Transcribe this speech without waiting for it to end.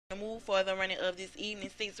move for the running of this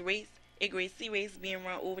evening's sixth race, a grade C race being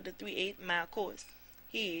run over the 3/8 mile course.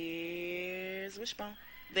 Here's Wishbone.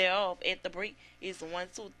 Thereof at the break is 1,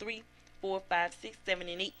 2, 3, 4, 5, 6, 7,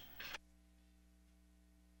 and 8.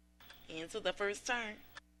 Into the first turn.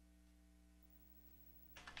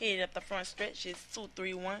 Headed up the front stretch is 2,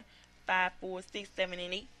 3, 1, 5, 4, 6, 7,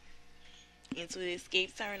 and 8. Into the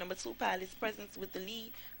escape turn, number 2, Pilot's Presence with the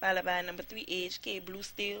lead, followed by number 3, Edge K, Blue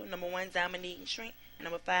Steel, number 1, Dominating Shrink, and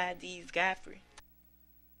number 5, D's Godfrey.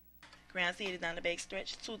 Grounds headed down the back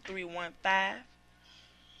stretch, 2, 3, 1, 5,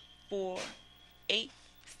 4, 8,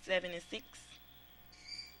 7, and 6.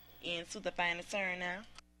 Into the final turn now.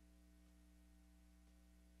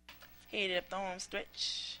 Headed up the home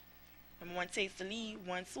stretch. Number 1 takes the lead,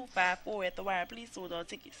 1, 2, 5, 4 at the wire. Please hold all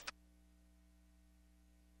tickets.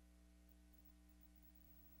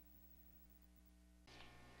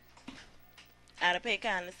 Out of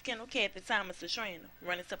Peckham, Kennel, Kathy Thomas, the trainer.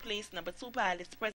 Running to place number 2, Pilot's Presence.